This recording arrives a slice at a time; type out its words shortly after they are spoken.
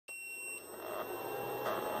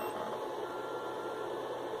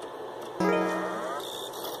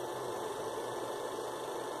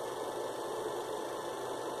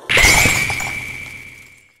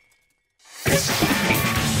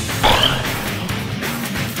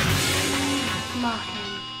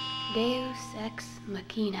Deus Ex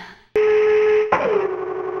Machina.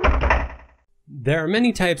 There are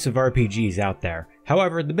many types of RPGs out there.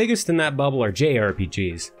 However, the biggest in that bubble are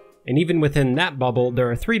JRPGs. And even within that bubble, there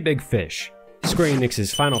are three big fish. Square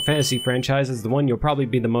Enix's Final Fantasy franchise is the one you'll probably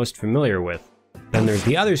be the most familiar with. Then there's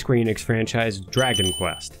the other Square Enix franchise, Dragon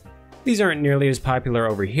Quest. These aren't nearly as popular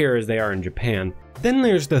over here as they are in Japan. Then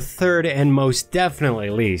there's the third and most definitely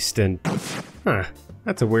least, and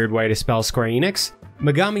that's a weird way to spell Square Enix.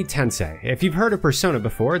 Megami Tensei. If you've heard of Persona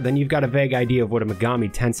before, then you've got a vague idea of what a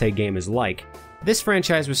Megami Tensei game is like. This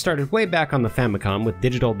franchise was started way back on the Famicom with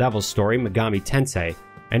Digital Devil's story Megami Tensei,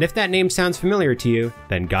 and if that name sounds familiar to you,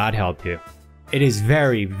 then God help you. It is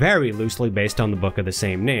very, very loosely based on the book of the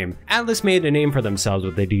same name. Atlus made a name for themselves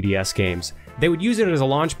with the DDS games. They would use it as a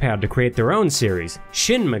launchpad to create their own series,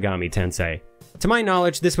 Shin Megami Tensei. To my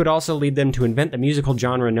knowledge, this would also lead them to invent the musical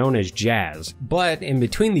genre known as jazz. But in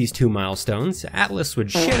between these two milestones, Atlus would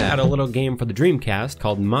shit out a little game for the Dreamcast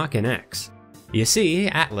called Maken X. You see,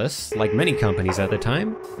 Atlus, like many companies at the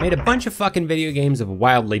time, made a bunch of fucking video games of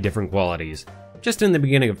wildly different qualities. Just in the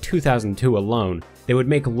beginning of 2002 alone, they would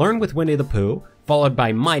make Learn with Winnie the Pooh, followed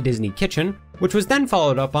by My Disney Kitchen, which was then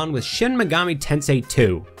followed up on with Shin Megami Tensei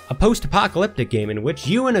 2, a post-apocalyptic game in which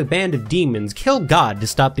you and a band of demons kill God to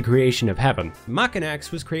stop the creation of heaven. Maken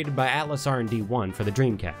X was created by Atlus R&D 1 for the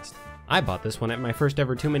Dreamcast. I bought this one at my first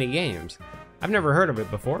ever Too Many Games. I've never heard of it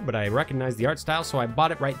before, but I recognized the art style, so I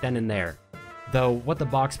bought it right then and there. Though, what the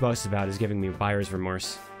box boasts about is giving me buyer's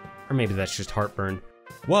remorse. Or maybe that's just heartburn.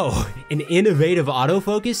 Whoa, an innovative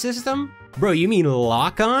autofocus system? Bro, you mean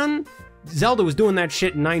lock-on? Zelda was doing that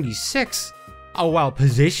shit in '96. Oh wow,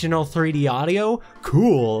 positional 3D audio?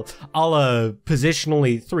 Cool. I'll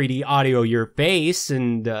positionally 3D audio your face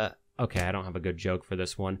and okay, I don't have a good joke for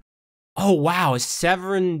this one. Oh wow,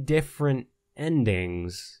 7 different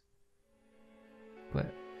endings.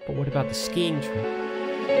 But what about the skiing trip?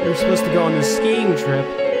 They were supposed to go on the skiing trip.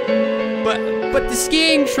 But the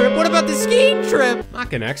skiing trip, what about the skiing trip?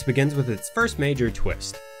 Maken X begins with its first major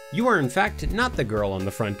twist. You are in fact not the girl on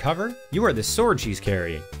the front cover, you are the sword she's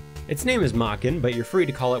carrying. Its name is Maken, but you're free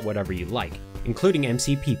to call it whatever you like, including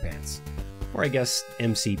MCP Pants. Or I guess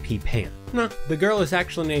MCP Pant. No, the girl is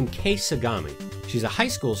actually named Kei Sagami. She's a high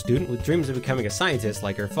school student with dreams of becoming a scientist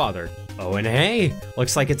like her father. Oh and hey,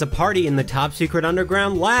 looks like it's a party in the top secret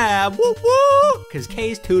underground lab, woo woo! Cause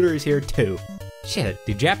Kei's tutor is here too. Shit,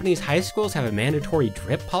 do Japanese high schools have a mandatory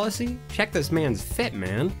drip policy? Check this man's fit,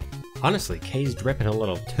 man. Honestly, Kei's dripping a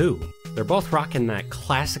little too. They're both rocking that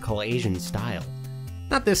classical Asian style.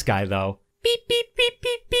 Not this guy though. Beep beep beep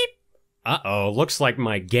beep beep. Uh-oh, looks like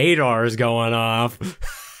my gaydar's going off.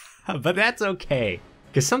 But that's okay,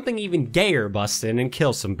 cause something even gayer busts in and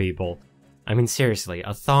kills some people. I mean seriously,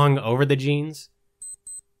 a thong over the jeans?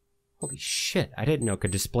 Holy shit, I didn't know it could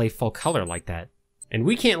display full color like that. And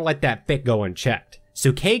we can't let that fit go unchecked.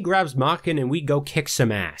 So Kei grabs Maken and we go kick some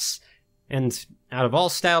ass. And out of all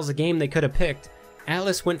styles of game they could have picked,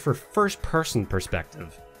 Atlus went for first-person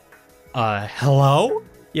perspective. Hello?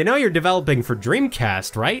 You know you're developing for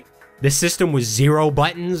Dreamcast, right? This system was 0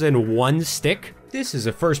 buttons and 1 stick? This is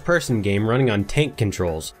a first-person game running on tank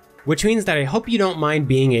controls, which means that I hope you don't mind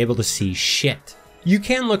being able to see shit. You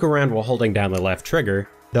can look around while holding down the left trigger,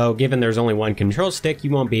 though given there's only 1 control stick, you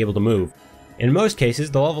won't be able to move. In most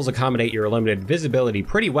cases, the levels accommodate your limited visibility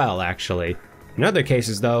pretty well, actually. In other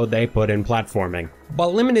cases, though, they put in platforming.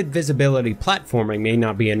 While limited visibility platforming may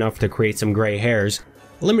not be enough to create some gray hairs,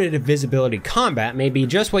 limited visibility combat may be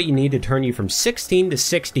just what you need to turn you from 16 to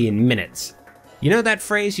 60 in minutes. You know that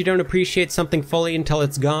phrase, you don't appreciate something fully until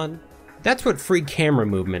it's gone? That's what free camera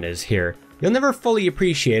movement is here. You'll never fully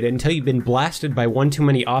appreciate it until you've been blasted by one too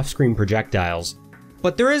many off-screen projectiles.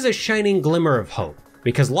 But there is a shining glimmer of hope.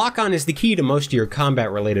 Because lock-on is the key to most of your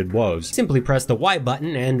combat-related woes. Simply press the Y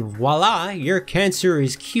button and voila, your cancer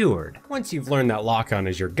is cured. Once you've learned that lock-on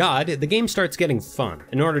is your god, the game starts getting fun.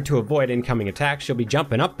 In order to avoid incoming attacks, you'll be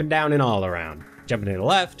jumping up and down and all around. Jumping to the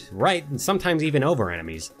left, right, and sometimes even over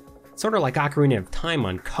enemies. Sort of like Ocarina of Time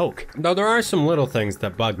on coke. Though there are some little things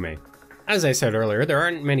that bug me. As I said earlier, there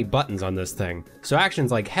aren't many buttons on this thing, so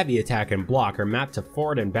actions like heavy attack and block are mapped to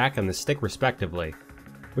forward and back on the stick respectively.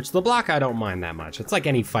 Which the block I don't mind that much, it's like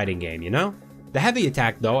any fighting game, you know? The heavy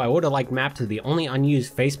attack though, I would've liked mapped to the only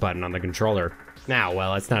unused face button on the controller. Now,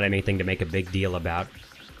 well, it's not anything to make a big deal about.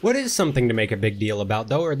 What is something to make a big deal about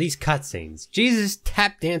though are these cutscenes. Jesus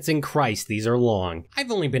tap dancing Christ, these are long.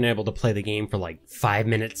 I've only been able to play the game for like 5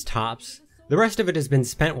 minutes tops. The rest of it has been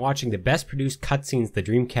spent watching the best produced cutscenes the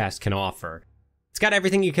Dreamcast can offer. It's got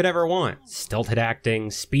everything you could ever want. Stilted acting,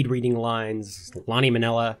 speed reading lines, Lonnie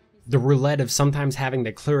Manila. The roulette of sometimes having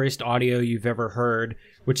the clearest audio you've ever heard,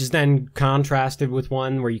 which is then contrasted with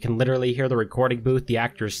one where you can literally hear the recording booth the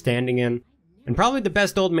actor is standing in, and probably the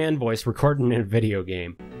best old man voice recorded in a video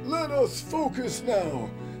game. Let us focus now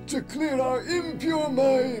to clear our impure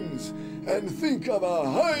minds and think of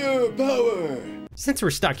a higher power. Since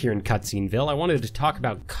we're stuck here in Cutsceneville, I wanted to talk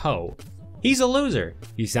about Ko. He's a loser.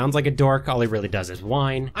 He sounds like a dork, all he really does is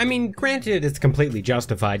whine. I mean, granted, it's completely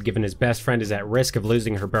justified given his best friend is at risk of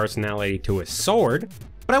losing her personality to a sword,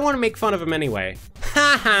 but I want to make fun of him anyway.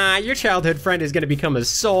 Haha, your childhood friend is gonna become a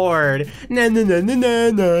sword. Na na na na na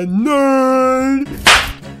na nerd.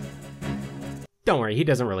 Don't worry, he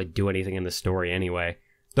doesn't really do anything in the story anyway.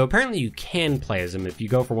 Though apparently you can play as him if you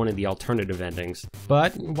go for one of the alternative endings.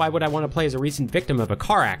 But why would I want to play as a recent victim of a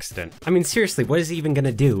car accident? I mean seriously, what is he even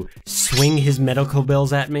gonna do? Swing his medical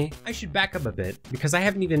bills at me? I should back up a bit, because I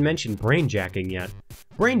haven't even mentioned brainjacking yet.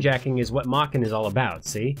 Brainjacking is what Maken is all about,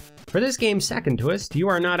 see? For this game's second twist, you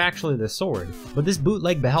are not actually the sword, but this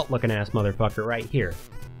bootleg behelt looking ass motherfucker right here.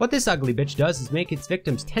 What this ugly bitch does is make its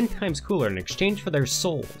victims 10 times cooler in exchange for their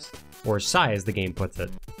souls. Or psi as the game puts it.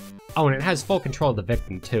 Oh, and it has full control of the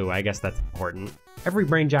victim too, I guess that's important. Every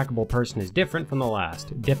brainjackable person is different from the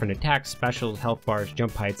last. Different attacks, specials, health bars,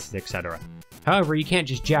 jump heights, etc. However, you can't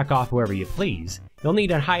just jack off whoever you please. You'll need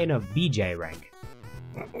a high enough BJ rank.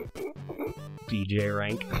 BJ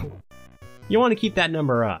rank. You want to keep that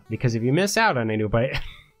number up, because if you miss out on anybody...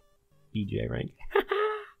 BJ rank.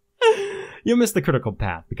 You'll miss the critical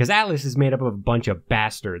path, because Atlas is made up of a bunch of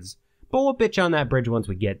bastards. But we'll bitch on that bridge once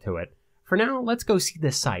we get to it. For now, let's go see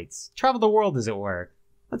the sights. Travel the world, as it were.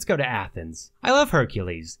 Let's go to Athens. I love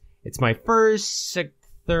Hercules. It's my third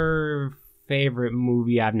favorite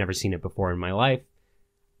movie. I've never seen it before in my life.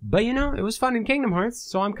 But you know, it was fun in Kingdom Hearts,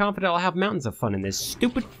 so I'm confident I'll have mountains of fun in this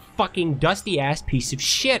stupid fucking dusty-ass piece of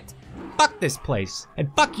shit. Fuck this place.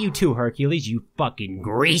 And fuck you too, Hercules, you fucking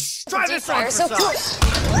grease. Try this on for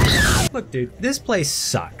size. Look, dude, this place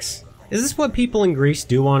sucks. Is this what people in Greece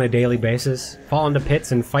do on a daily basis? Fall into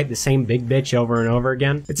pits and fight the same big bitch over and over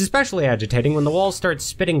again? It's especially agitating when the walls start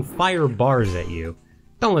spitting fire bars at you.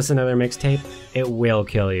 Don't listen to their mixtape. It will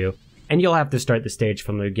kill you. And you'll have to start the stage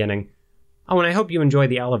from the beginning. Oh, and I hope you enjoy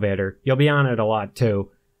the elevator. You'll be on it a lot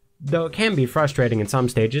too. Though it can be frustrating in some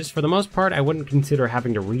stages, for the most part I wouldn't consider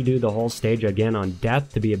having to redo the whole stage again on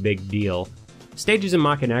death to be a big deal. Stages in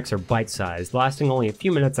Maken X are bite-sized, lasting only a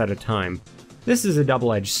few minutes at a time. This is a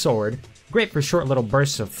double-edged sword, great for short little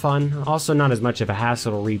bursts of fun, also not as much of a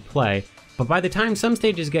hassle to replay, but by the time some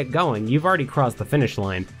stages get going, you've already crossed the finish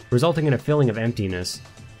line, resulting in a feeling of emptiness.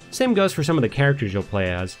 Same goes for some of the characters you'll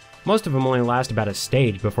play as. Most of them only last about a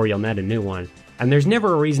stage before you'll net a new one, and there's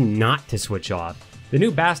never a reason not to switch off. The new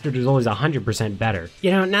bastard is always 100% better.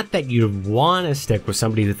 You know, not that you'd want to stick with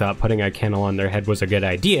somebody who thought putting a kennel on their head was a good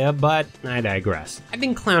idea, but I digress. I've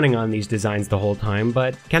been clowning on these designs the whole time,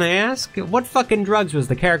 but can I ask, what fucking drugs was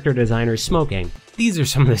the character designer smoking? These are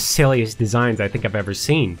some of the silliest designs I think I've ever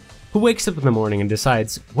seen. Who wakes up in the morning and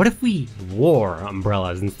decides, what if we wore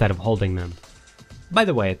umbrellas instead of holding them? By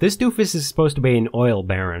the way, this doofus is supposed to be an oil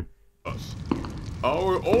baron.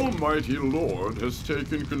 Our almighty lord has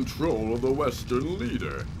taken control of the Western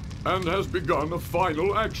leader, and has begun a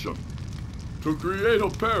final action. To create a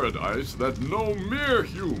paradise that no mere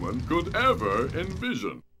human could ever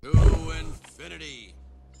envision. To infinity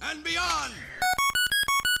and beyond!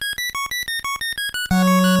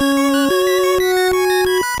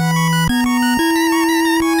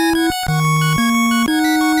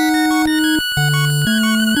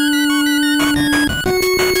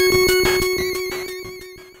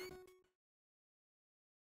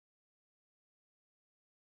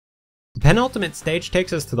 The penultimate stage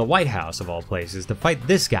takes us to the White House of all places to fight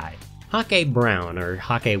this guy, Hake Brown, or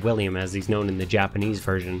Hake William as he's known in the Japanese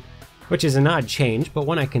version, which is an odd change, but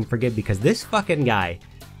one I can forgive because this fucking guy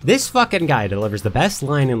delivers the best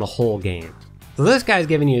line in the whole game. So this guy's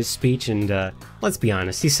giving you his speech and, let's be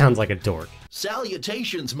honest, he sounds like a dork.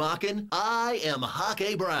 Salutations, Maken. I am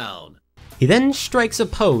Hake Brown. He then strikes a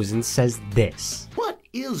pose and says this. What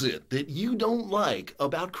is it that you don't like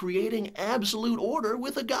about creating absolute order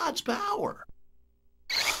with a god's power?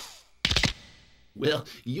 Well,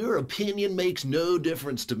 your opinion makes no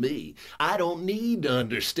difference to me. I don't need to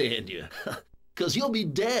understand you. 'Cause you'll be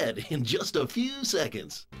dead in just a few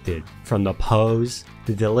seconds. Dude, from the pose,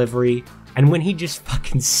 the delivery, and when he just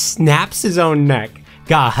fucking snaps his own neck.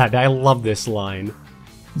 God, I love this line.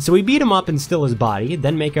 So we beat him up and steal his body,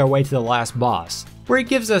 then make our way to the last boss, where he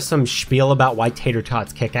gives us some spiel about why tater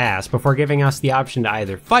tots kick ass before giving us the option to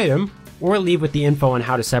either fight him, or leave with the info on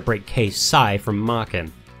how to separate Case Psi from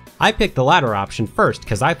Maken. I picked the latter option first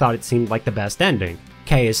because I thought it seemed like the best ending.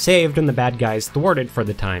 K is saved and the bad guy is thwarted for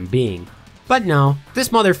the time being. But no, this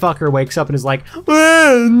motherfucker wakes up and is like,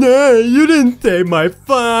 "Well, no, you didn't save my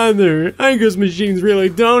father. I guess machines really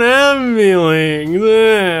don't have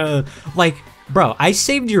feelings." Like, bro, I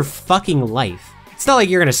saved your fucking life. It's not like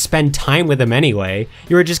you're gonna spend time with him anyway.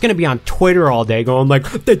 You were just gonna be on Twitter all day going like,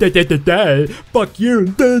 "Fuck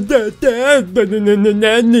you."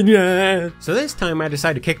 So this time I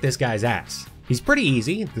decided to kick this guy's ass. He's pretty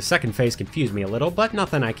easy. The second phase confused me a little, but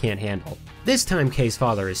nothing I can't handle. This time K's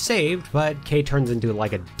father is saved, but K turns into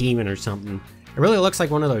like a demon or something. It really looks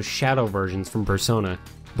like one of those shadow versions from Persona.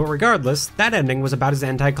 But regardless, that ending was about as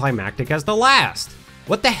anticlimactic as the last.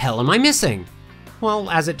 What the hell am I missing? Well,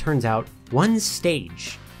 as it turns out, one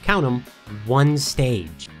stage. Count 'em, one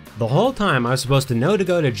stage. The whole time I was supposed to know to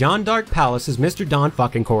go to John Dark Palace as Mr. Don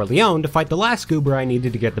fucking Corleone to fight the last goober I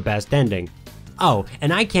needed to get the best ending. Oh,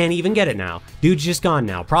 and I can't even get it now. Dude's just gone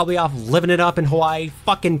now, probably off living it up in Hawaii,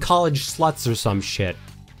 fucking college sluts or some shit.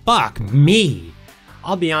 Fuck me!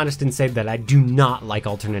 I'll be honest and say that I do not like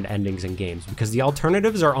alternate endings in games because the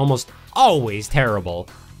alternatives are almost always terrible.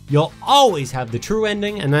 You'll always have the true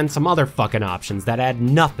ending and then some other fucking options that add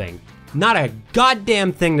nothing. Not a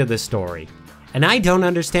goddamn thing to the story. And I don't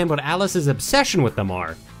understand what Atlus's obsession with them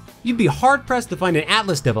are. You'd be hard-pressed to find an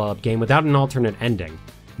Atlus-developed game without an alternate ending.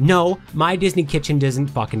 No, My Disney Kitchen doesn't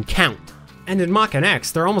fucking count. And in Maken X,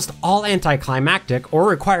 they're almost all anticlimactic or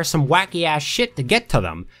require some wacky-ass shit to get to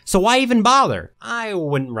them, so why even bother? I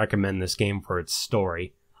wouldn't recommend this game for its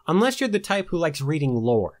story. Unless you're the type who likes reading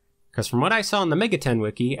lore. Because from what I saw in the Megaten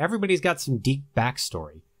wiki, everybody's got some deep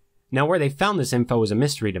backstory. Now where they found this info is a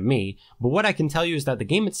mystery to me, but what I can tell you is that the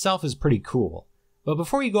game itself is pretty cool. But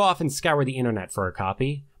before you go off and scour the internet for a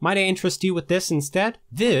copy, might I interest you with this instead?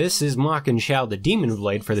 This is Maken Shao the Demon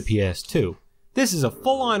Blade for the PS2. This is a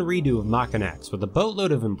full-on redo of Maken X with a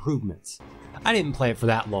boatload of improvements. I didn't play it for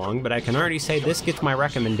that long, but I can already say this gets my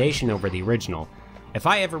recommendation over the original. If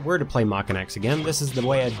I ever were to play Maken X again, this is the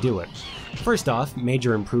way I'd do it. First off,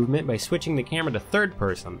 major improvement by switching the camera to third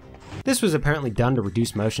person. This was apparently done to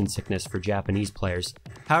reduce motion sickness for Japanese players.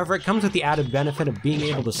 However, it comes with the added benefit of being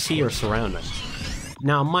able to see your surroundings.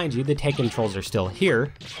 Now, mind you, the take controls are still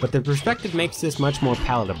here, but the perspective makes this much more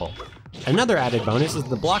palatable. Another added bonus is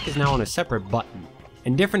the block is now on a separate button,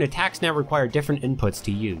 and different attacks now require different inputs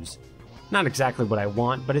to use. Not exactly what I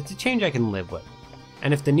want, but it's a change I can live with.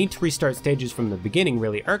 And if the need to restart stages from the beginning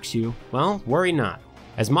really irks you, well, worry not,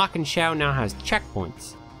 as Maken Shao now has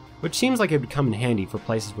checkpoints, which seems like it would come in handy for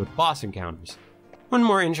places with boss encounters. One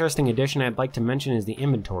more interesting addition I'd like to mention is the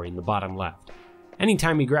inventory in the bottom left.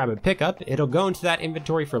 Anytime you grab a pickup, it'll go into that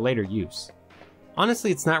inventory for later use.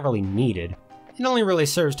 Honestly, it's not really needed. It only really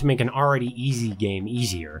serves to make an already easy game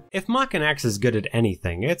easier. If Maken X is good at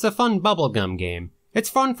anything, it's a fun bubblegum game.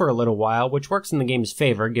 It's fun for a little while, which works in the game's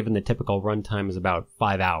favor given the typical runtime is about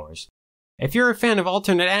 5 hours. If you're a fan of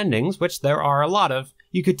alternate endings, which there are a lot of,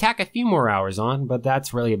 you could tack a few more hours on, but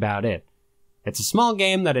that's really about it. It's a small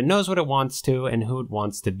game that it knows what it wants to and who it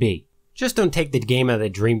wants to be. Just don't take the game out of the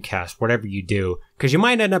Dreamcast, whatever you do, because you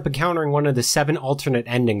might end up encountering one of the 7 alternate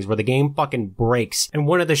endings where the game fucking breaks and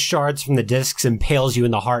one of the shards from the discs impales you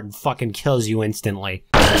in the heart and fucking kills you instantly.